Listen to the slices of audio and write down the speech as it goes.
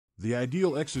The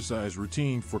ideal exercise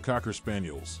routine for Cocker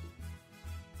Spaniels.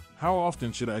 How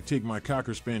often should I take my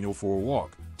Cocker Spaniel for a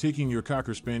walk? Taking your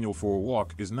Cocker Spaniel for a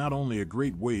walk is not only a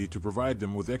great way to provide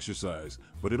them with exercise,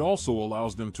 but it also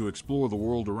allows them to explore the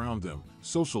world around them,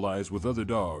 socialize with other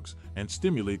dogs, and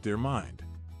stimulate their mind.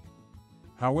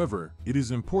 However, it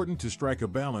is important to strike a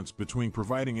balance between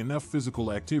providing enough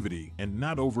physical activity and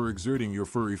not overexerting your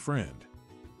furry friend.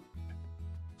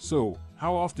 So,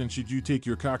 how often should you take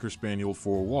your Cocker Spaniel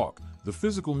for a walk? The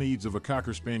physical needs of a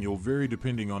Cocker Spaniel vary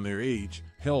depending on their age,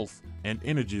 health, and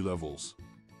energy levels.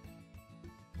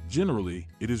 Generally,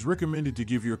 it is recommended to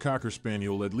give your Cocker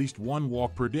Spaniel at least one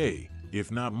walk per day,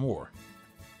 if not more.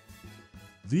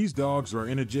 These dogs are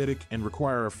energetic and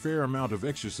require a fair amount of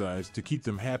exercise to keep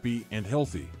them happy and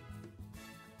healthy.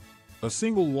 A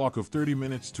single walk of 30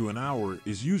 minutes to an hour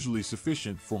is usually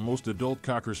sufficient for most adult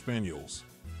Cocker Spaniels.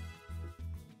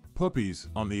 Puppies,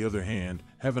 on the other hand,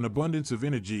 have an abundance of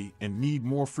energy and need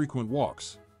more frequent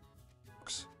walks.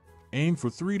 Aim for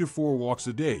 3 to 4 walks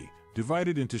a day,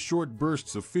 divided into short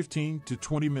bursts of 15 to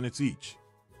 20 minutes each.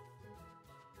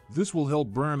 This will help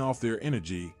burn off their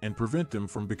energy and prevent them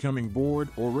from becoming bored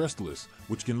or restless,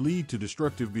 which can lead to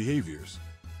destructive behaviors.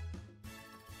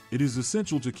 It is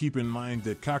essential to keep in mind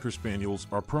that Cocker Spaniels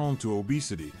are prone to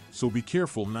obesity, so be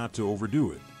careful not to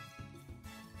overdo it.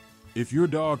 If your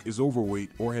dog is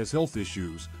overweight or has health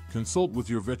issues, consult with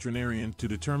your veterinarian to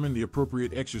determine the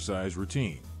appropriate exercise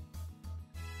routine.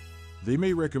 They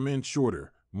may recommend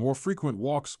shorter, more frequent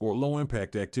walks or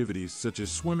low-impact activities such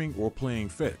as swimming or playing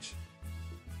fetch.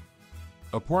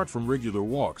 Apart from regular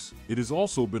walks, it is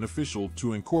also beneficial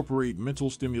to incorporate mental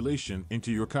stimulation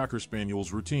into your Cocker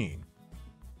Spaniel's routine.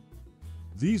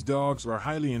 These dogs are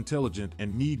highly intelligent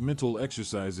and need mental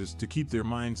exercises to keep their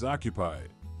minds occupied.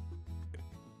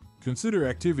 Consider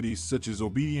activities such as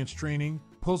obedience training,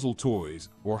 puzzle toys,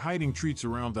 or hiding treats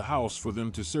around the house for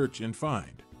them to search and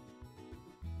find.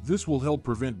 This will help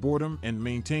prevent boredom and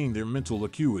maintain their mental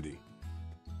acuity.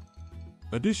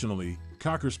 Additionally,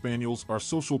 Cocker Spaniels are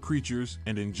social creatures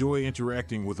and enjoy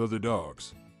interacting with other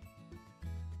dogs.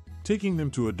 Taking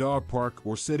them to a dog park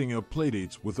or setting up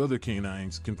playdates with other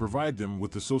canines can provide them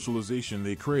with the socialization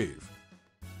they crave.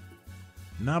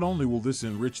 Not only will this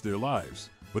enrich their lives,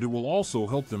 but it will also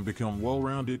help them become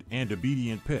well-rounded and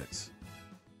obedient pets.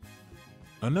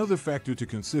 Another factor to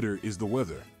consider is the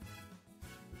weather.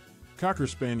 Cocker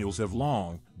Spaniels have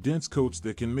long, dense coats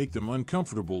that can make them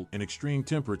uncomfortable in extreme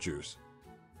temperatures.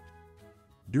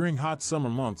 During hot summer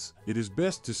months, it is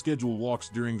best to schedule walks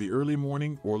during the early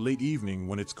morning or late evening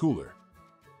when it's cooler.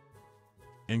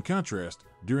 In contrast,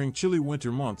 during chilly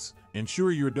winter months,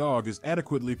 ensure your dog is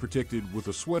adequately protected with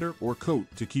a sweater or coat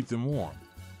to keep them warm.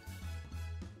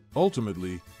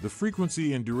 Ultimately, the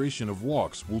frequency and duration of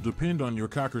walks will depend on your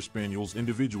Cocker Spaniel's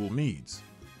individual needs.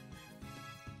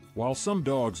 While some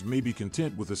dogs may be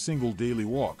content with a single daily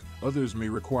walk, others may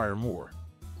require more.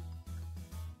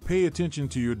 Pay attention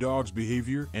to your dog's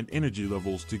behavior and energy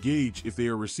levels to gauge if they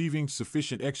are receiving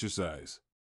sufficient exercise.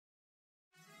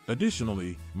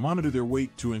 Additionally, monitor their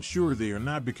weight to ensure they are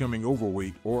not becoming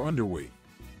overweight or underweight.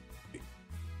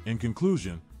 In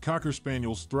conclusion, Cocker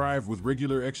Spaniels thrive with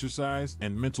regular exercise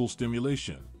and mental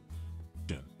stimulation.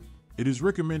 It is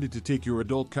recommended to take your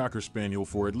adult Cocker Spaniel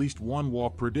for at least one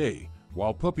walk per day,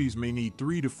 while puppies may need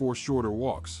 3 to 4 shorter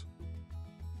walks.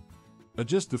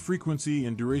 Adjust the frequency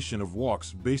and duration of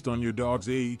walks based on your dog's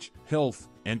age, health,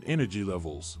 and energy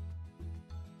levels.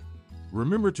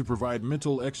 Remember to provide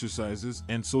mental exercises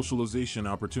and socialization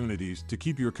opportunities to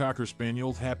keep your Cocker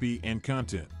Spaniel happy and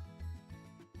content.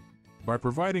 By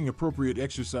providing appropriate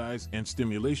exercise and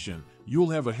stimulation, you'll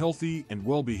have a healthy and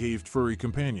well-behaved furry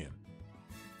companion.